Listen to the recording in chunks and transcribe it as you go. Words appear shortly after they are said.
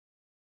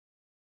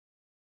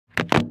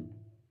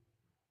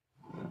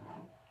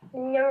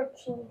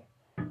Zeroteen.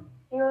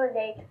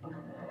 Zeroteen.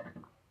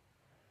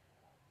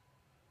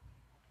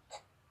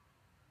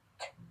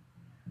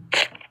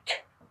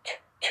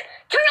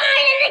 Try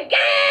it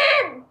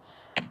again!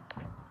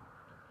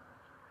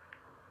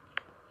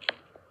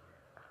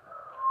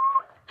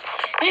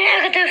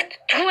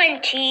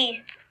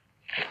 -20.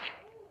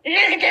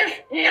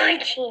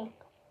 -19.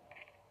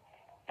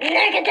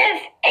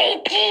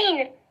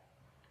 -18.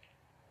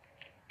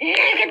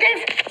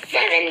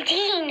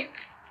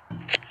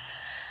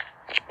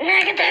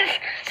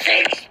 -17.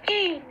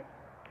 -16.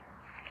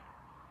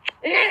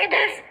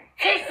 -15.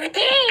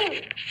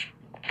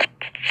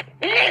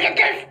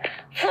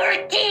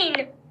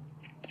 -14.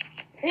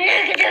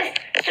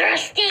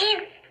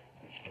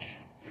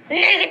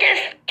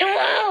 -13.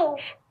 -12.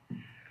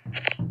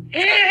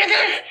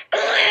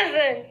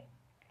 -11.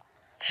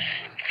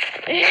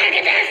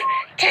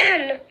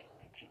 -10.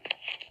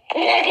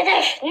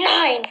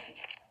 -9.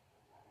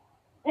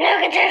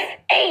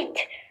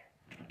 -8.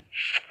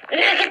 -7.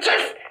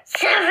 -6.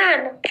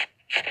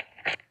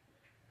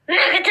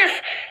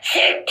 -5.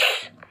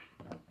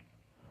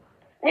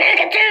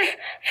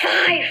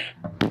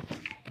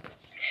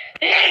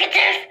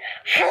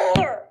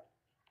 -4.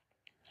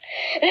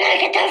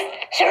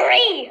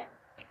 -3.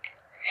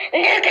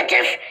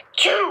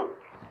 -2.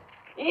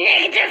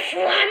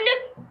 -1.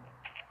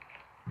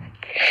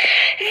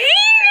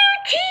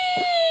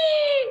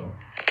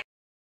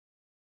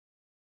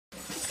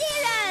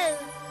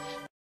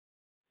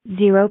 Zero.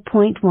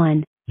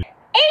 0.1.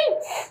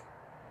 8.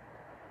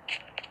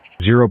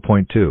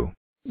 0.2.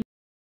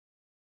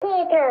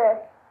 Quarter.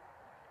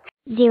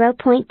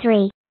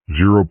 0.3.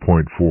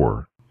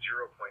 0.4.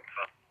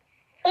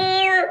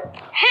 Or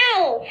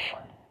half.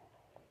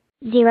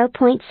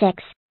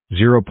 0.6.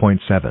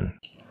 0.7.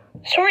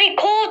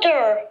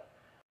 3/4.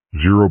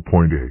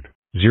 0.8.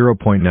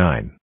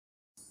 0.9.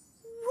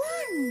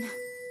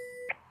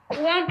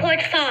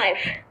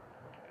 1.5.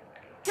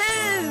 2.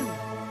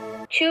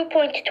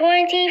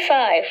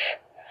 2.25.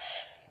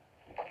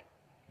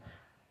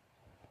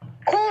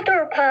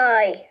 Quarter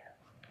pie.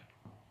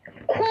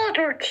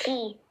 Quarter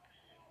T.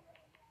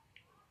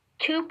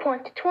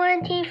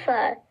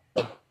 2.25.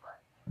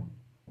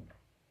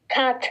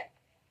 Cut.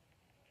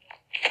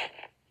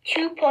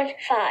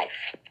 2.5.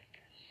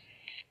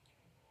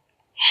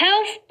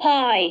 Half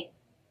pie.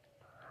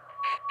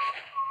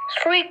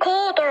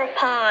 3/4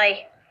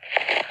 pie.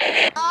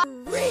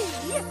 Three.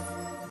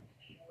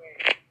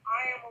 I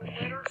am a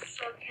litter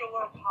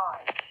circular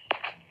pie.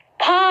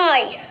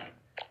 Pie.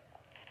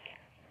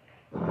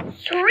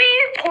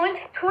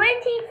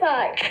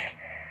 3.25.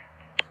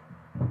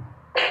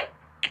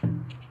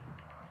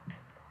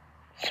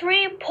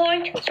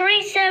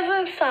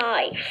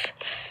 3.375.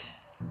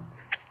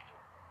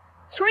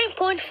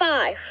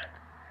 3.5.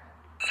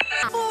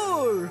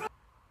 4.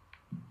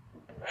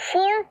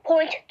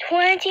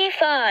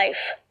 4.25.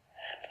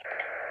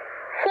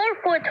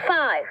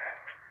 4.5.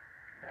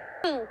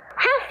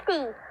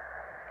 Hefty.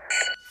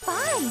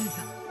 5.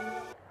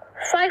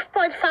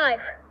 5.5.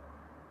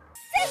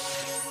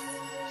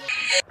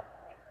 6.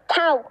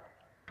 Cow.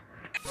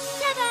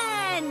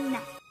 7.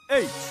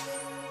 8.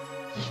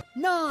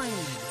 9.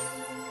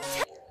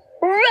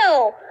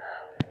 Row.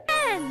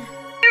 10.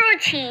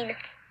 Routine.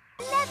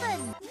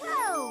 11.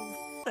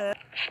 12.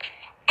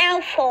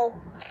 Alpha.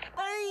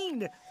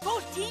 9.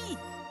 14.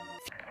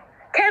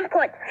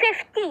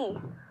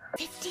 10.50.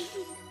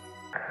 15.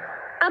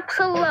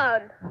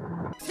 Epsilon.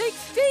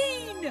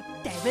 16.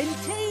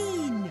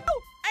 17.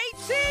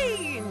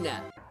 18.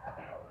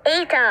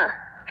 Eta.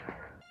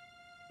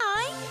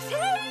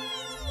 19.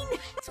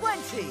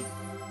 20.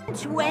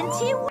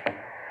 21.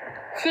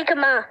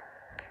 Sigma.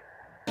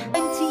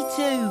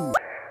 22.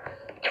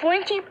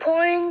 20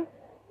 point.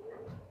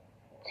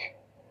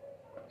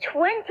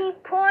 20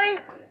 point.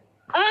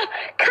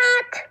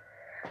 Cut.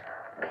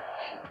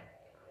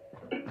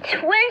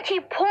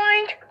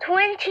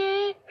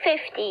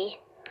 20.2050.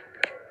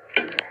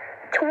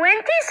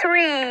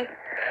 23.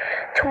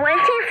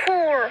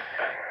 24.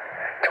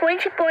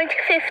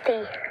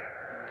 20.50.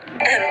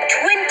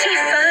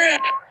 25.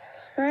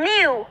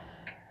 New.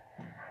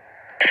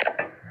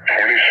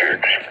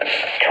 26.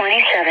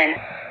 27.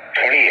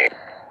 28.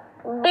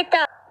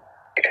 Beta.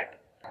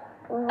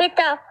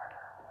 Beta.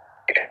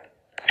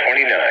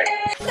 29.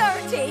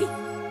 30.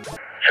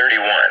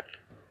 31.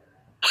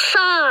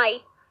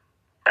 Psi.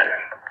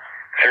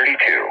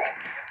 32.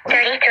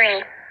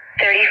 33.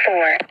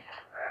 34.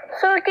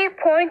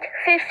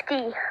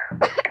 30.50.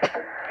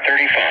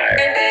 35.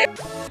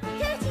 36.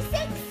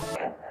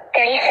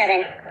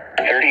 37.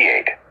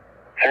 38.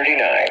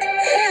 39.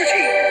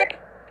 40.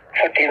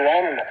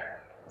 41.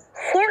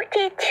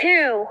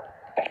 42.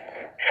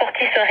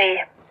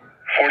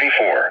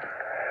 44.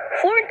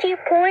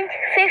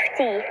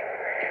 40.50.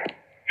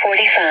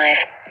 45.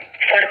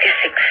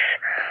 46.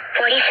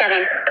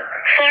 47.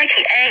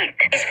 48.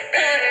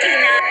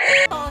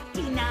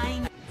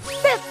 49.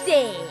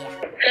 50.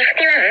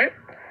 51.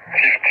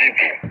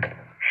 52.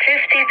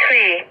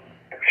 53.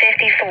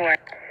 54.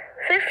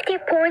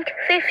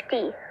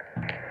 50.50.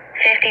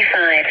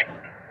 55.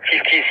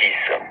 56,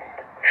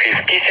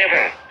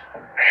 57,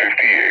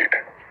 58,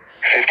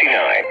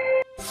 59,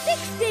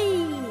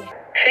 60.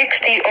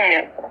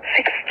 61,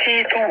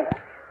 62,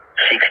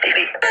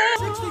 63,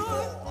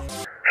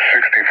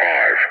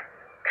 65,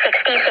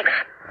 66.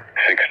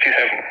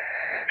 67,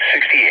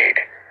 68,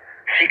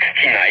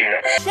 69,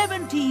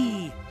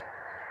 70.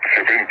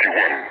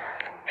 71,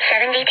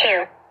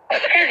 72.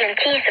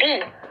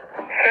 73.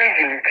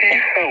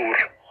 74,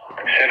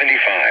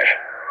 75,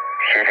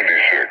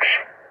 76,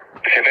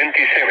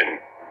 77,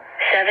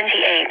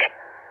 78,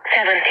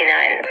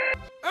 79,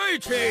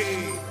 80.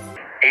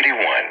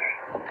 81,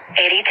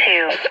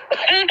 82,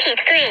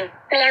 83.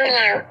 Meow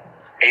meow.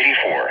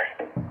 84,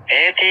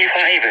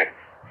 85,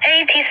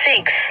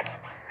 86,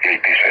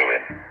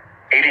 87,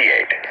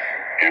 88,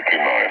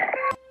 89,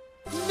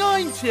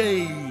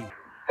 90.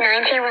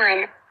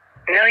 91.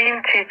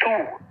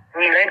 92,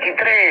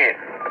 93,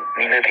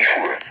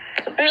 94,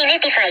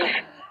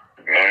 95.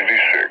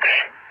 96,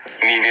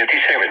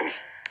 97,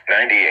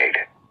 98,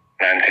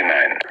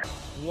 99,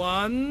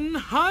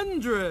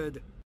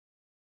 100.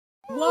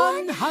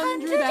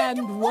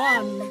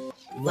 101.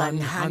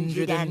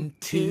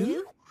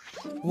 102.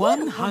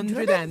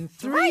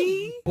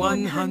 103.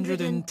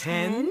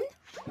 110.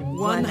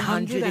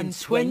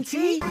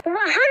 120.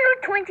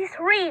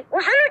 123.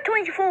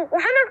 124.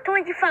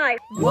 125.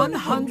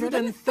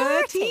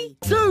 130.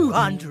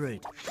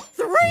 200.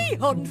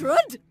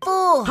 300.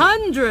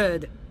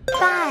 400.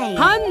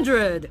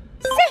 500.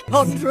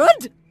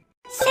 600.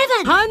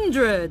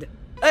 700.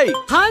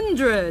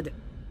 800.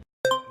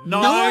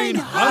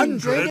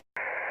 900.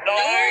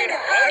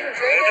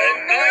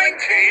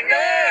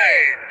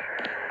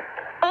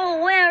 999!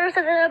 Oh, where's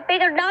the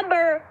bigger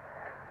number?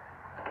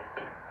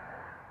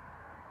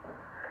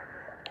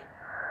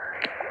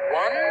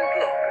 One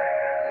block.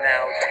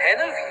 Now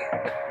 10 of you.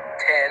 10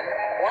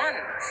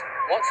 ones.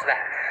 What's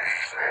that?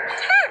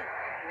 10.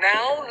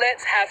 Now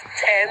let's have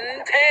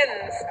 10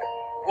 tens.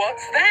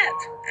 What's that?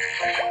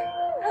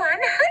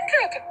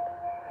 100.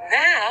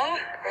 Now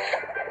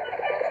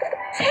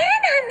 10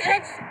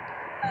 hundreds.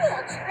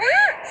 What's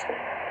that?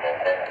 1,000.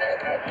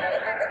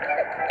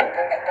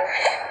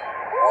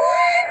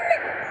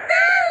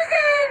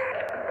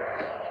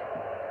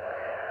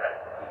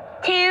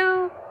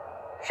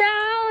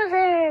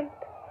 2,000.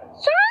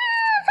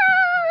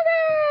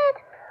 3,000.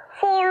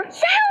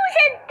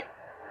 4,000.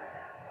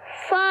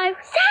 5,000.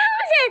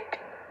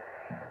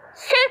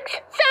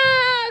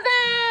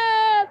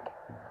 6,000.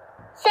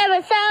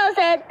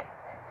 7,000.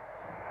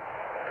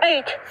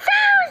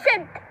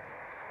 8,000.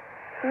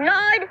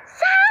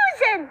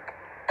 9,000.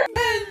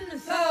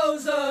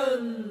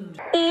 10,000.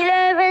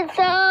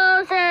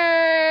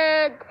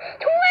 11,000.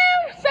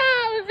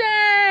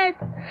 12,000.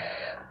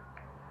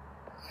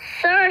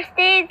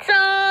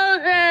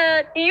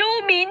 13,000.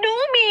 Yumi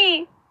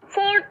Numi.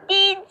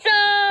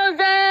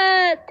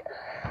 14,000.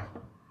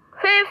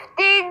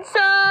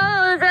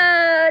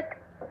 15,000.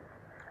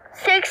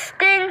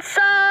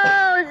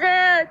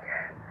 16,000.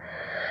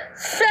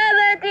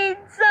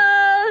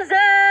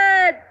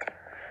 17,000.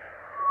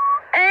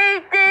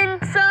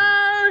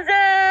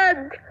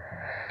 18,000.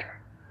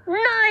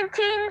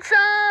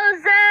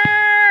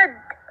 19,000.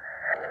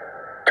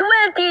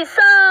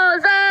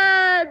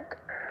 20,000.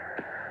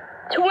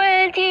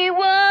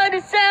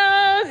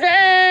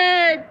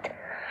 21,000.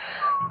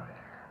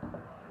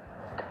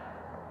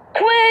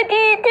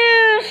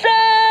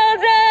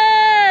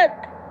 22,000.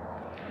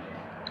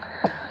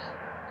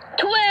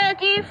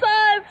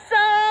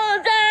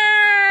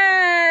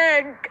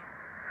 25,000.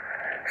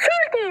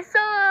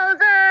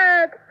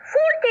 30,000.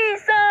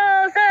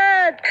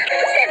 40,000.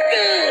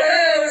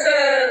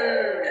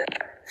 50,000.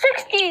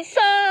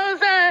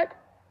 60,000.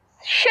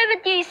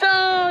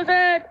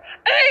 70,000.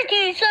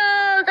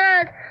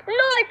 80,000.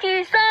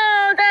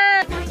 90,000.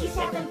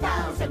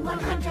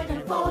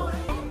 97,104.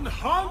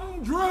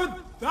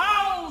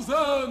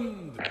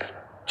 100,000.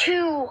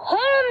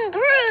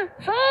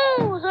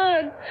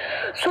 200,000.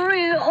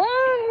 300,000.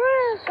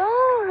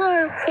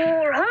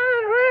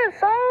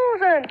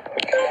 400,000.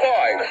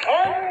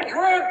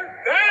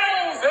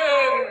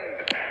 500,000!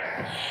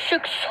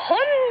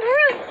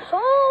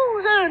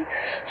 600,000.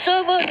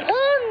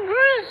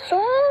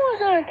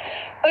 700,000.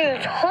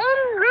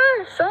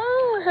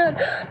 800,000.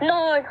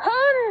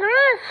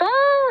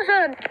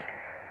 900,000.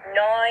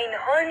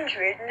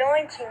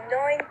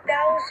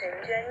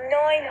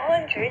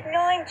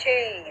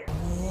 999,990.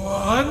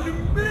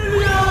 1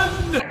 million.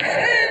 10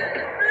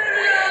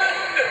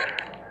 million!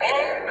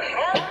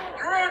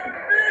 100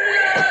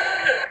 million!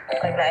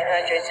 Like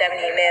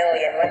 970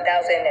 million,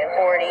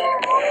 1,040. 1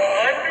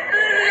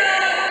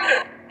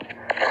 million!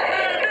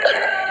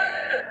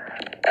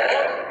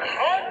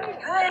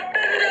 100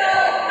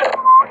 million!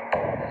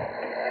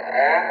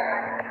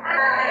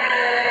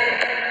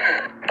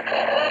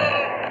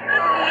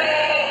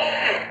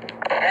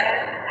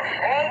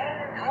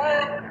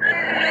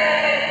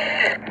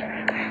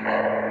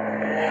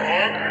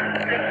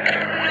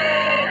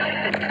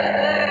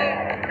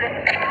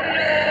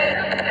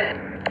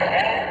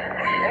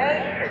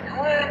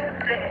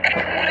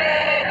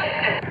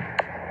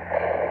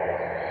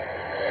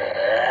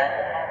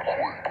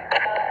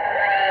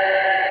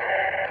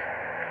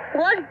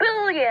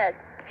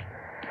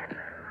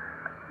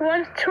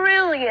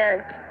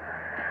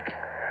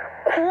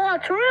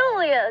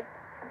 quadrillion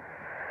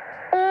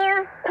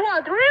or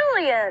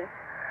quadrillion.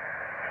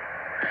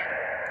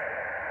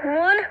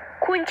 1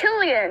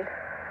 quintillion.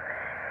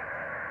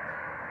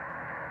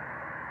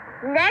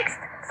 Next,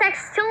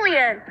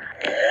 sextillion.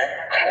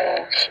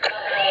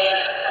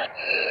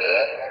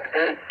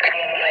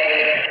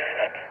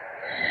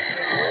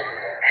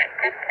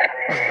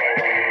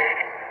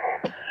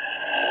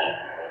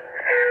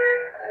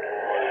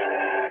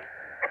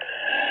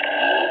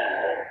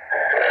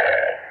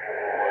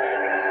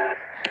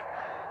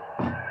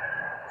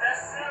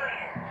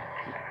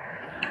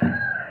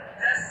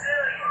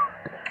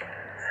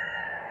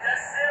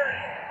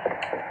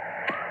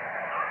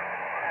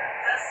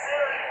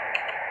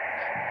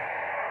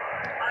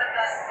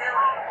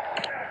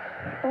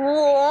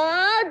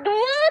 What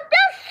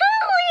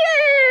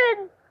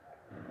decillion?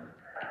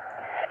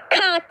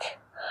 Cut.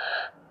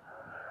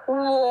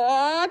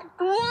 What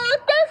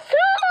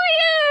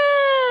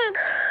decillion?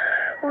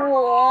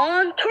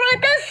 1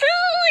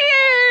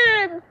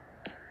 tridecillion.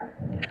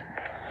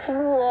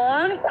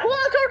 1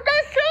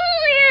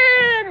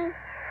 quarterdecillion.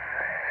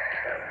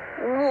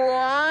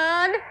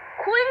 1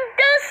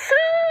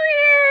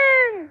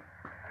 quintessilion.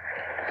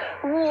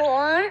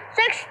 1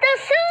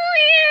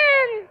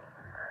 sextillion.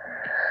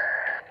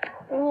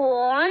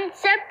 1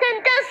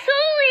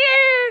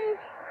 septendecillion.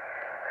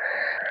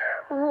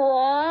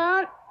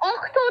 1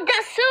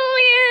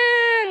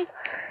 octodecillion.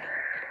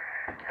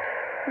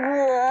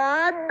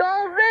 1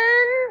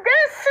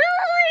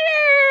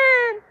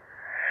 novendecillion.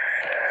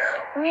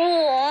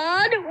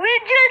 1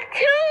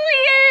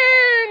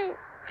 vigitillion.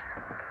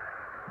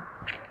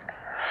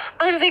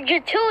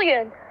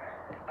 Unvigitillion.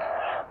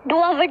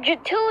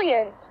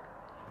 Duovigitillion.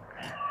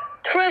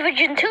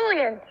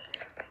 Trivigitillion.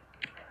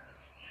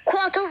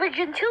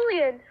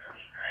 Quadrivigitillion.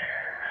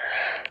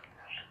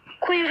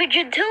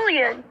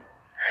 Quinvigitillion.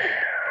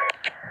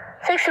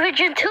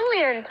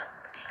 Sexvigitillion.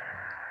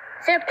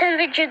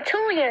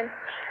 Septenvigitillion.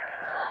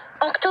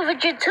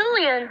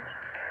 Octovigitillion.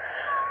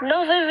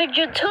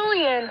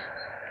 Novigitillion.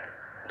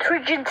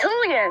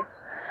 Trigitillion.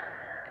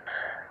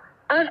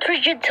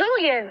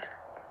 Untrigitillion.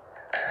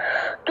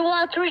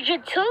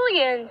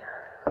 Duotrigitillion.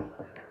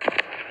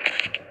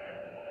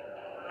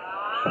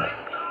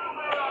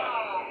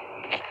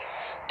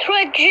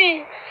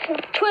 Trigitillion.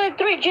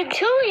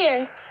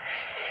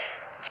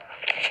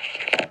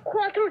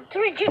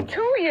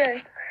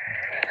 Quadrigitillion.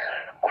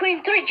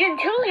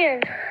 Quintrigitillion.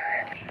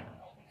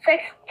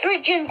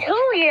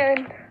 Sextrigitillion.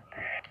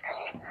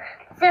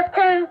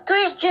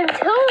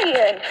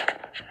 Septentrigitillion.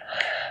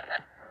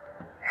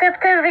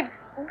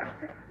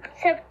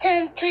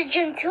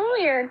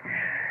 Septentrigitillion.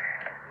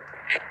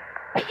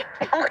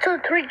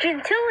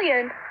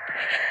 Octotrigitillion.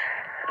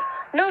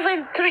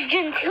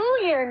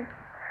 Noventrigitillion.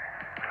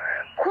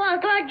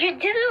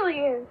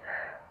 Quadragitillion.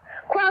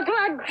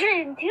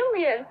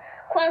 Quadragitillion.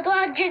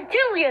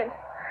 Quadragitillion.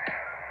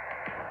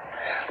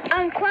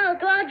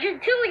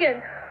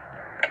 Unquadragitillion.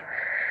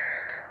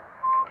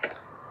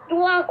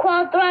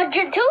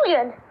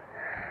 Duoquadragitillion.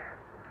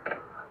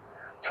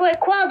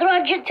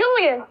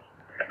 Triquadragitillion.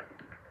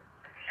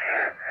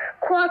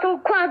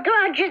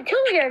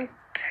 Quadriquadragitillion.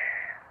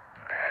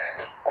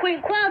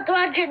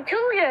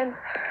 Quinquadragitillion.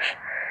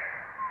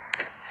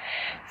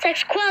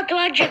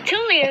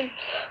 Sexquadragitillion.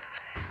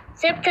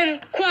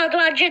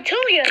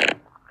 Septenquadragitillion.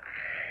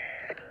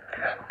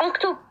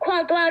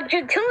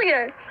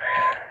 Octoquadragitillion.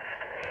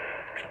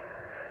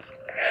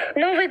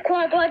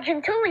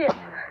 Noviquadragitillion.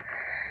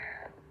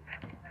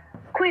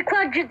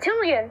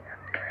 Quiquadragitillion.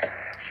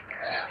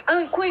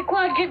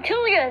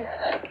 Unquiquadragitillion.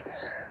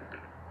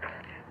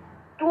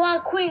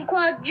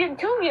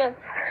 Duoquinquadragitillion.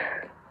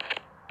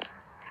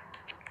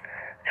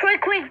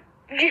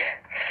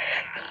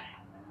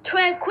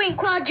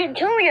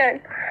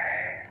 Triquinquadragitillion.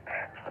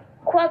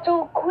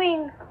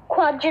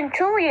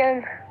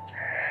 Quadriquinquadragitillion.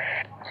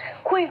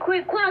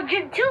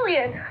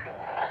 Quinquadragitillion.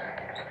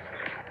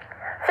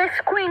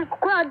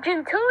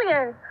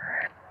 Sexquinquadragitillion.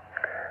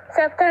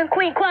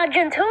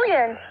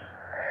 Septenquinquadragitillion.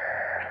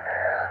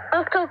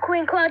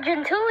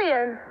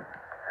 Octoquinquadragitillion.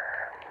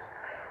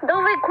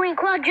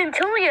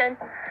 Noviquinquadragitillion.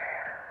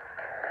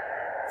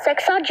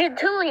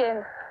 Sexagitillion.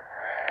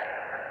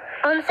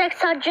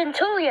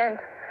 Unsexagitillion.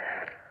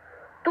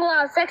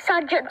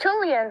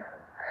 Duosexagitillion.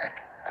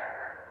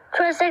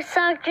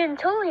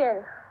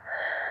 Trisexagitillion.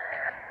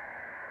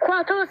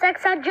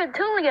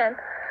 Quadrisexagitillion.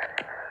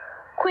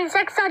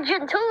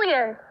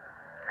 Quinsexagitillion.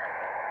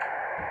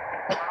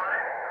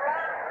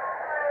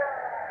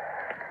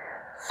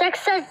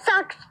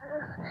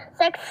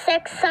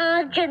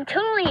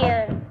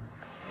 Sexagitillion.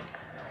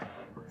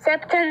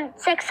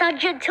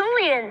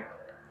 Septensexagitillion.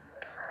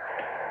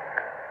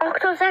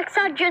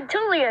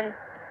 Octosexagitillion.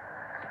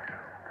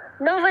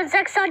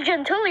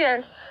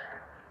 Novensexagitillion.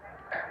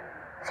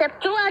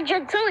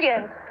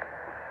 Septuagitillion.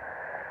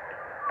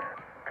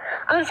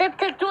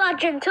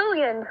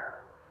 Unseptuagitillion.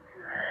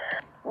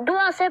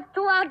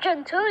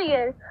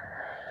 Duoseptuagitillion.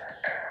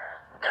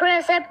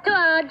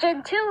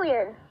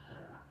 Triseptuagitillion.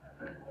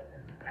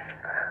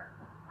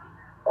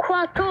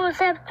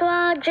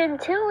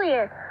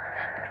 Quadriseptuagitillion.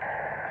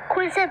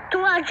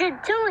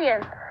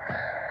 Quinceptuagentillion.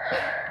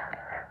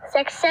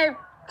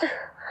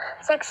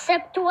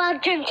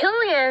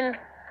 Sextuagentillion.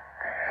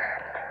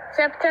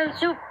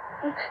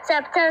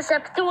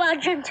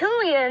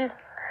 Septuagentillion.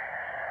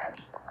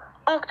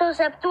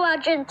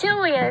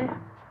 Octoseptuagentillion.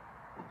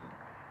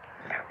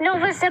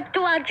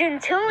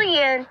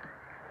 Novaseptuagentillion.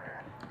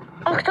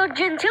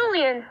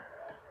 Octogentillion.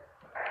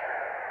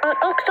 An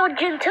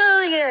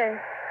octogentillion.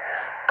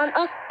 An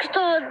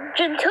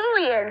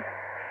octogentillion.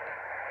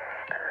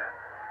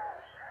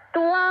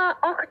 Dua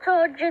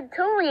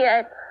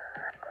octogentillion.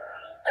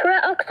 Tre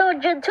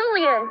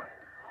octogentillion.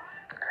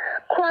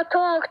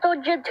 Quattro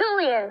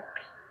octogentillion.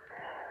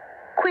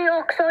 Qui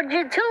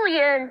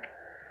octogentillion.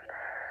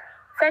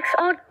 Sex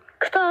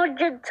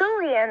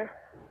octogentillion.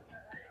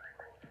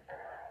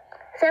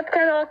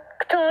 Septen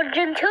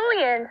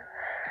octogentillion.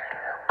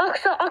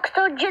 Oxo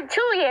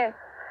octogentillion.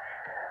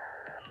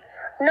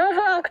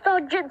 Nova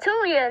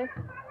octogentillion.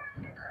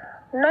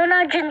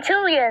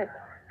 Nonagentillion.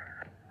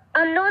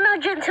 A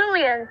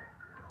nonagentillion.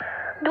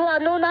 Dua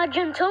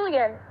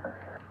nonagentillion.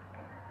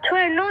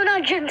 Tre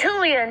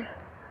nonagentillion.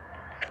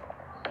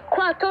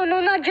 Quattro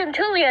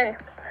nonagentillion.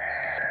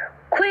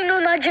 Qui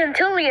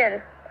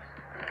nonagentillion.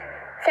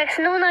 Sex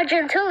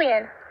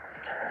nonagentillion.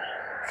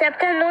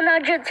 Septen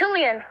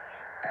nonagentillion.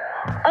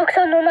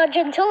 Oxo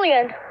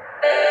nonagentillion.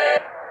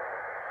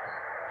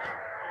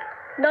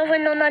 Nova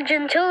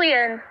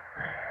nonagentillion.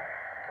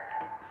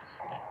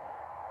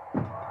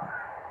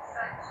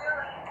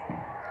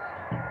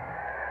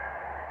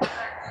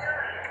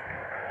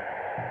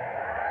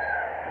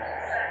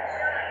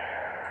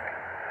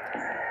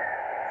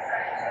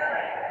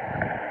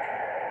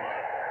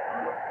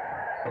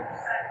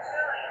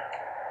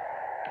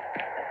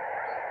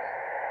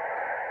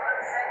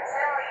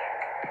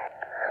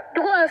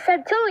 Dua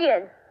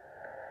centillion.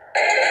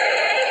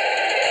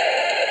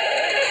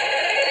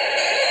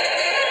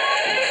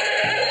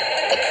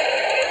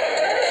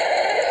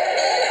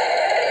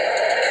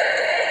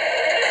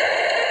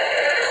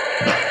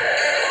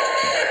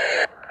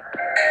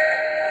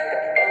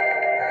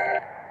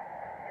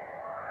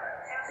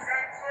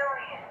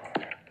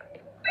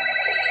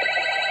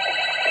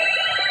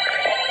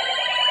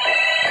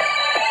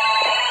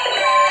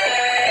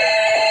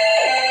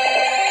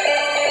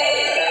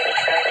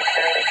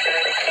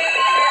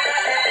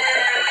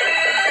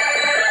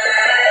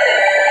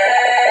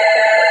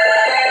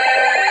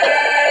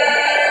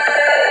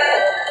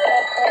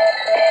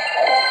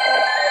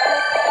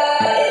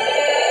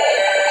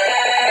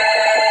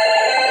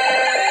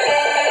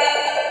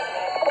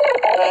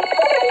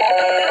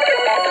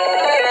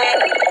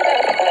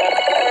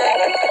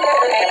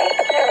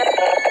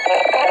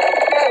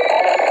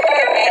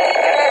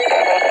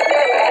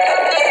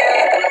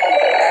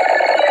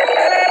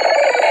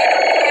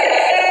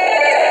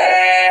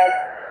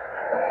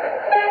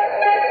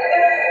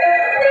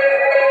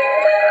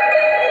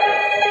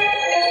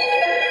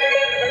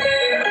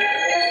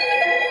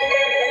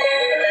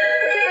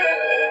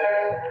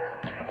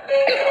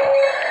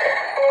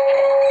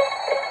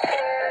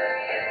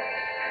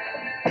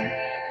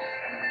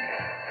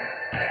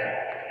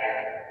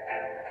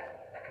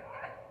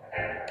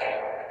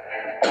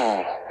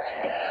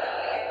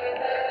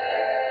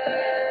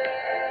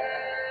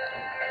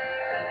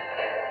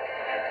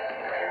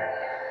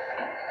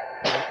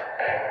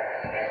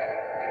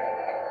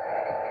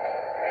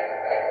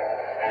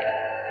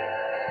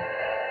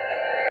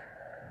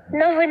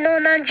 Nova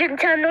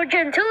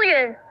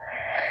nonagentillion.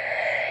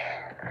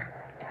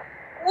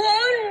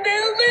 1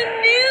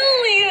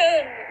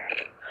 billion.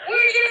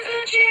 Which is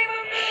the shape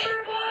of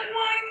number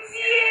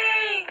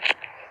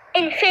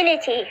 118?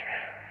 Infinity.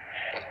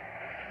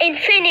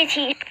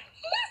 Infinity.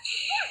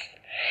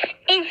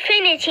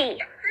 Infinity.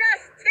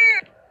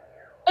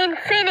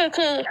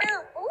 Infinity.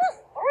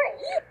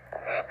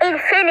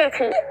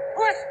 Infinity.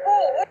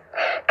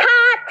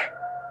 Cat.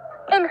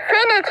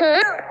 Infinity.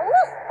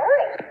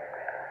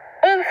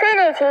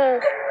 Infinity.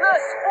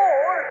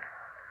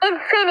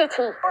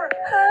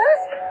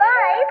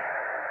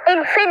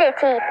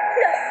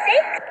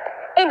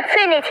 Infinity.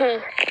 Infinity.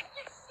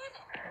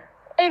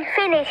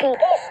 Infinity.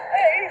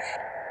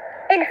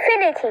 Infinity.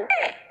 Infinity.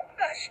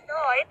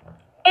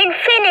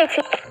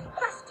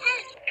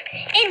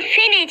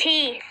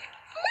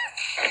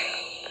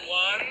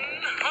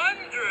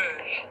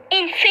 Infinity. Infinity. 100.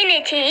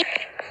 Infinity. 1000.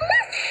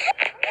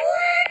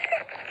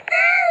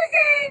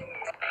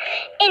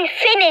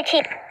 Infinity.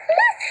 10,000.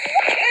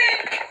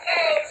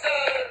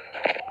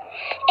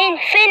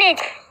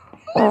 Infinity.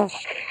 100,000.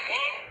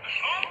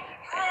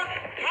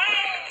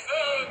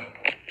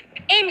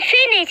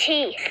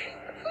 Infinity.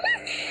 1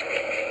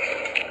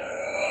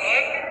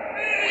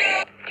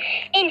 million.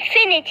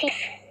 Infinity.